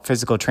about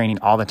physical training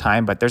all the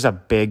time, but there's a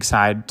big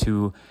side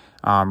to,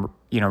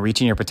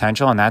 reaching your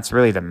potential. And that's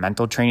really the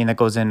mental training that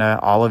goes into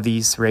all of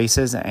these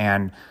races.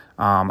 And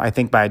I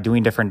think by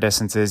doing different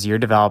distances, you're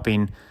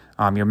developing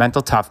your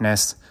mental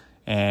toughness,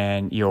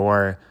 and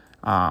you're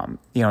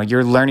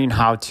learning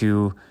how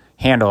to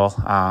handle,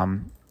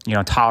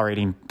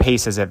 tolerating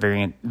paces at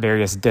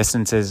various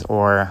distances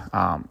or,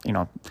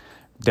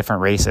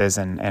 different races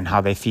and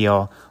how they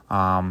feel.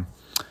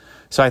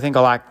 So I think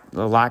a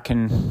lot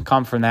can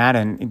come from that.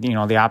 And,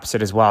 the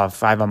opposite as well.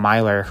 If I have a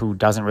miler who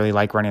doesn't really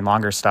like running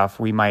longer stuff,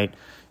 we might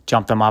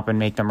jump them up and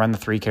make them run the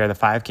 3K or the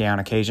 5K on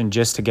occasion,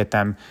 just to get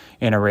them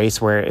in a race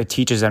where it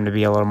teaches them to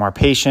be a little more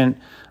patient,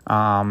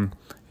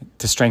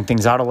 to string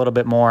things out a little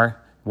bit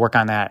more, work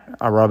on that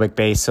aerobic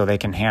base so they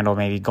can handle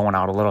maybe going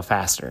out a little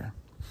faster.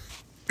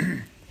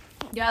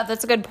 Yeah,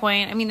 that's a good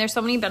point. I mean, there's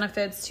so many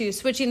benefits to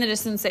switching the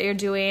distance that you're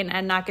doing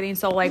and not getting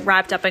so like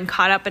wrapped up and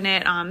caught up in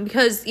it,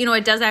 because,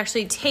 it does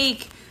actually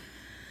take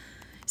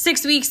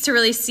 6 weeks to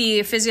really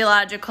see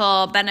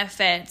physiological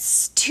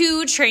benefits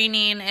to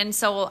training. And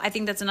so I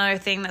think that's another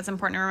thing that's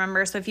important to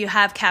remember. So if you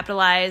have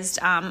capitalized,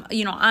 on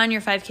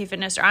your 5K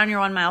fitness or on your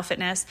 1 mile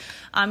fitness,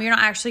 you're not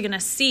actually going to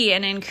see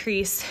an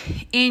increase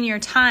in your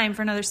time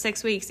for another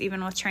 6 weeks,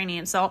 even with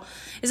training. So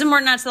it's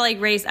important not to like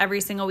race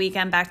every single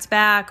weekend back to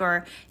back,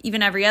 or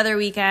even every other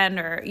weekend,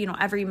 or,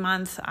 every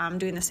month,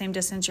 doing the same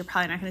distance. You're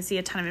probably not going to see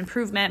a ton of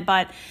improvement.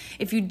 But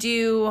if you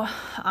do,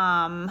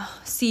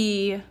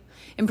 see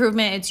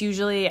improvement, it's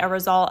usually a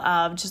result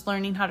of just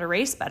learning how to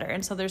race better.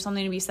 And so there's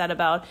something to be said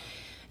about,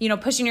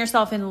 pushing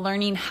yourself and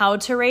learning how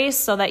to race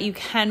so that you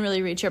can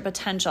really reach your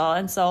potential.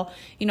 And so,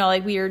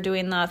 like we were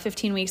doing the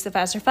 15 weeks of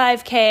Faster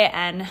 5K,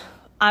 and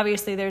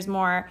obviously there's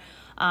more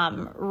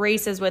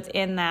races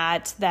within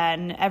that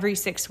than every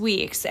 6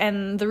 weeks.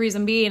 And the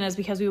reason being is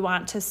because we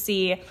want to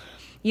see,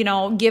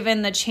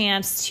 given the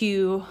chance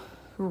to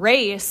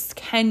race,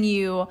 can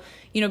you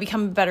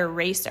become a better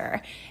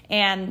racer?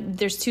 And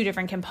there's two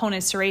different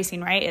components to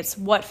racing, right? It's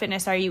what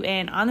fitness are you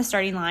in on the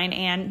starting line,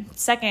 and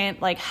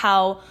second, like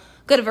how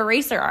good of a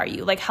racer are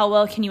you? Like how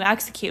well can you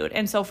execute?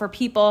 And so for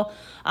people,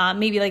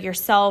 maybe like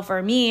yourself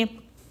or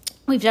me,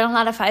 we've done a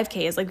lot of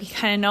 5Ks, like we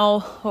kind of know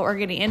what we're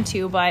getting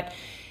into, but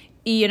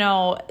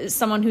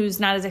someone who's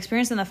not as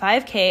experienced in the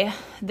 5K,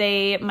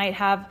 they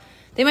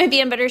might be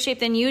in better shape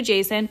than you,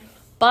 Jason.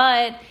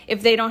 But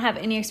if they don't have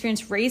any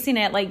experience racing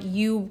it, like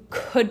you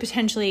could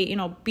potentially,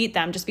 beat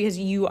them just because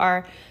you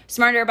are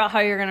smarter about how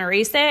you're going to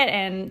race it,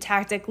 and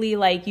tactically,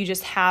 like you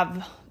just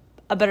have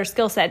a better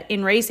skill set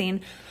in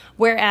racing.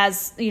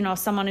 Whereas,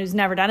 someone who's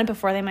never done it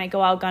before, they might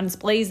go out guns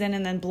blazing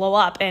and then blow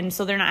up. And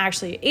so they're not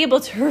actually able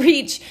to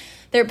reach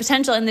their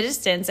potential in the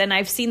distance. And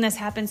I've seen this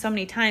happen so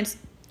many times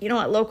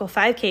at local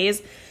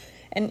 5Ks,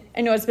 and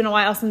I know it's been a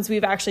while since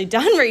we've actually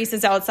done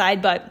races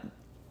outside, but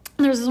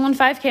there was this one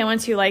 5K I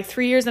went to like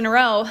 3 years in a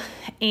row,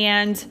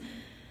 and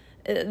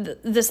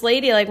this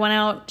lady like went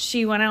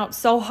out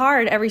so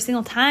hard every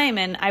single time,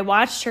 and I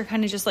watched her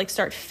kind of just like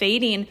start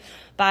fading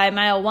by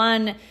mile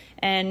 1.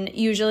 And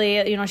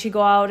usually, she'd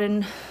go out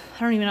and I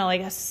don't even know,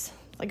 like a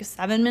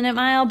 7-minute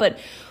mile, but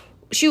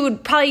she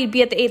would probably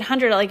be at the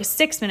 800 at like a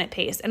 6-minute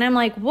pace. And I'm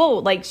like, whoa,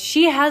 like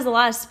she has a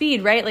lot of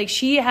speed, right? Like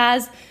she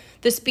has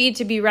the speed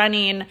to be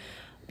running,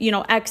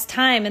 X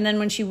time. And then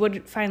when she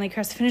would finally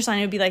cross the finish line,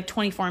 it would be like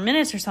 24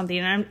 minutes or something.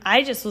 And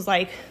I just was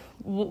like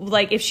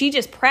if she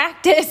just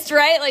practiced,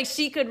 right? Like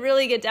she could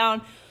really get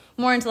down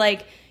more into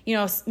like,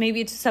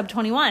 maybe it's sub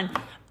 21.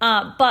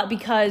 But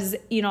because,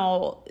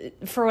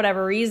 for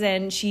whatever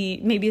reason,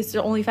 maybe it's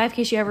the only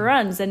 5K she ever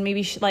runs, and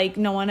maybe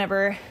no one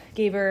ever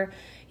gave her,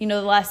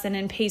 the lesson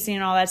in pacing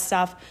and all that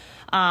stuff.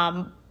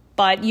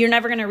 But you're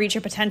never going to reach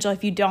your potential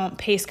if you don't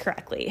pace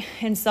correctly.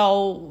 And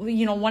so,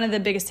 one of the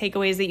biggest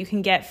takeaways that you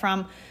can get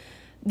from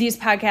these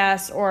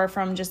podcasts or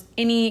from just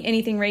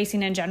anything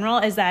racing in general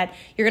is that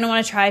you're going to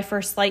want to try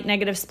for slight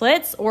negative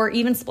splits or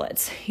even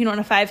splits. In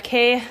a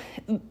 5K,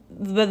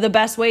 the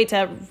best way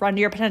to run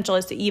to your potential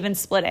is to even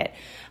split it.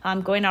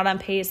 Going out on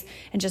pace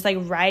and just like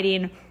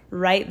riding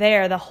right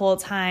there the whole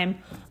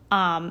time.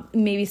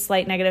 Maybe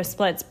slight negative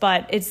splits,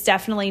 but it's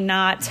definitely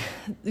not,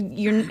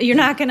 you're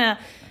not going to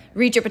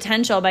reach your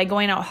potential by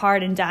going out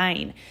hard and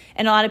dying.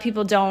 And a lot of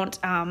people don't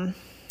buy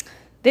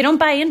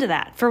into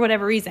that for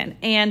whatever reason.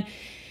 And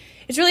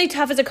it's really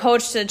tough as a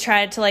coach to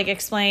try to like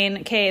explain,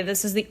 okay,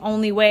 this is the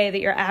only way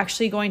that you're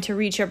actually going to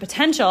reach your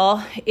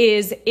potential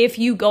is if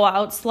you go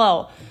out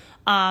slow.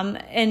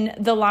 And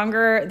the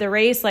longer the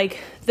race, like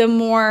the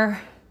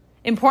more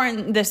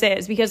important this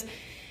is, because,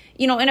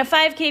 in a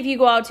 5K, if you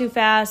go out too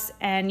fast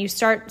and you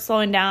start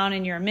slowing down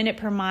and you're a minute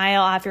per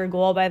mile off your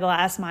goal by the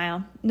last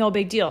mile, no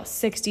big deal,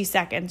 60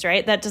 seconds,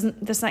 right?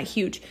 That's not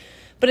huge.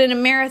 But in a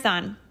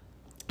marathon,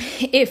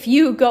 if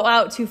you go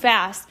out too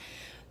fast,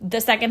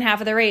 the second half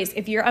of the race,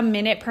 if you're a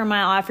minute per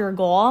mile off your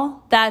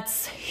goal,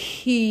 that's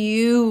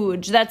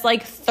huge. That's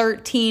like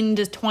 13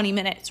 to 20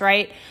 minutes,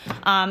 right?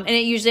 And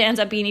it usually ends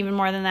up being even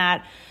more than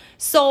that.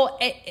 So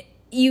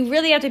you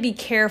really have to be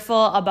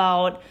careful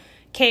about,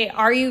 okay,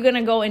 are you going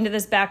to go into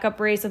this backup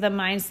race with a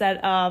mindset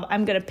of,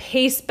 I'm going to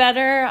pace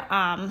better?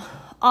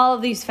 All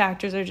of these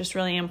factors are just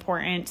really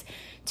important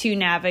to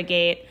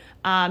navigate.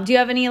 Do you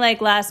have any like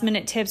last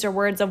minute tips or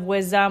words of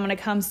wisdom when it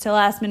comes to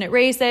last minute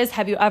races?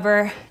 Have you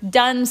ever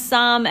done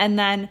some and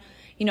then,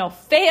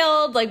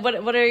 failed? Like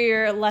what are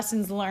your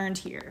lessons learned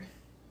here?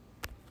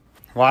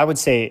 Well, I would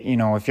say,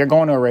 if you're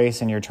going to a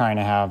race and you're trying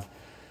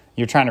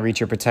to reach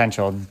your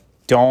potential,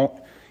 don't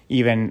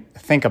even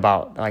think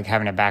about like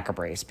having a backup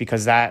race,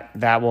 because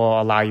that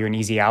will allow you an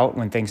easy out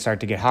when things start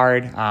to get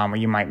hard. Or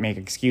you might make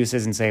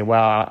excuses and say,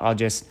 well, I'll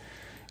just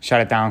shut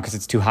it down because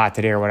it's too hot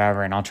today or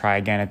whatever, and I'll try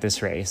again at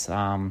this race.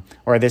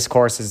 Or this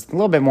course is a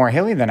little bit more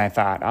hilly than I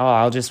thought. Oh,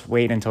 I'll just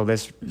wait until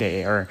this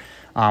day. Or,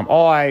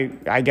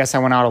 I guess I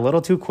went out a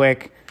little too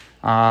quick.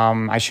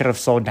 I should have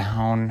slowed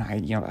down.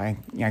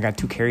 I got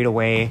too carried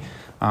away.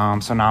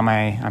 So now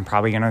I'm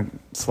probably going to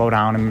slow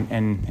down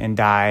and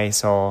die.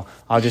 So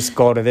I'll just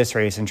go to this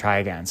race and try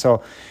again.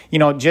 So,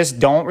 just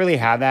don't really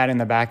have that in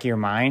the back of your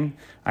mind.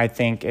 I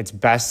think it's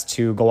best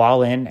to go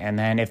all in. And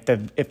then if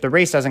the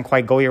race doesn't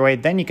quite go your way,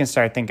 then you can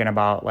start thinking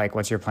about like,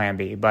 what's your plan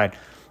B? But,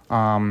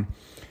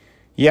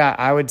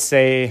 I would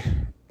say,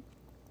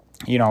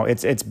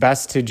 it's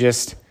best to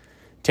just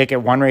take it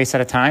one race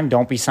at a time.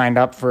 Don't be signed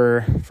up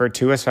for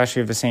two,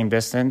 especially of the same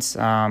distance.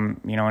 In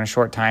a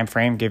short time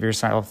frame, give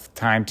yourself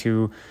time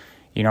to,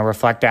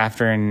 reflect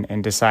after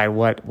and decide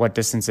what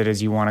distance it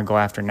is you want to go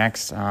after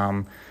next.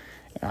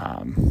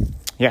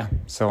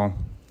 So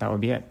that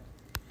would be it.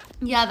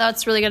 Yeah,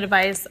 that's really good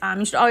advice.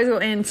 You should always go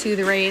into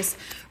the race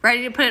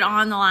ready to put it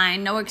on the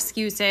line, no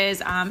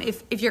excuses.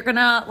 If you're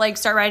gonna like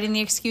start riding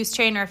the excuse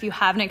train, or if you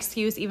have an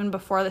excuse even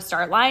before the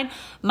start line,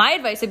 my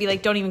advice would be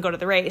like, don't even go to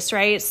the race,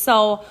 right?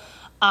 So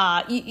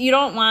you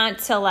don't want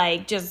to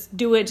like just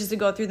do it just to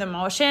go through the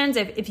motions.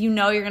 If you're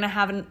going to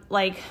have an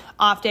like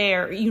off day,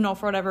 or,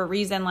 for whatever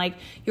reason, like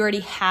you already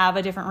have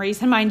a different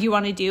race in mind you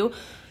want to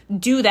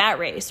do that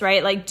race,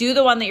 right? Like do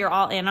the one that you're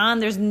all in on.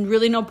 There's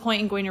really no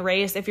point in going to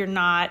race if you're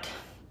not,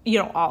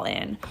 all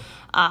in.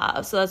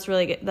 So that's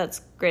really good.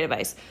 That's great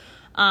advice.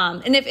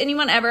 And if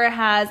anyone ever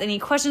has any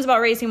questions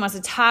about racing, wants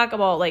to talk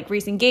about like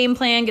racing game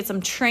plan, get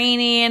some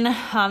training,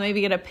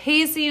 maybe get a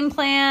pacing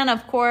plan,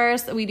 of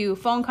course, we do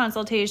phone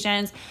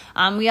consultations.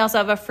 We also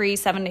have a free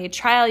 7-day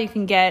trial you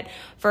can get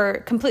for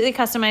completely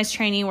customized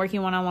training,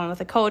 working one-on-one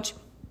with a coach.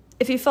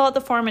 If you fill out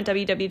the form at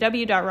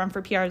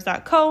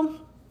www.runforprs.co,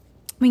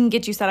 we can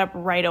get you set up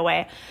right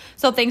away.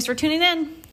 So thanks for tuning in.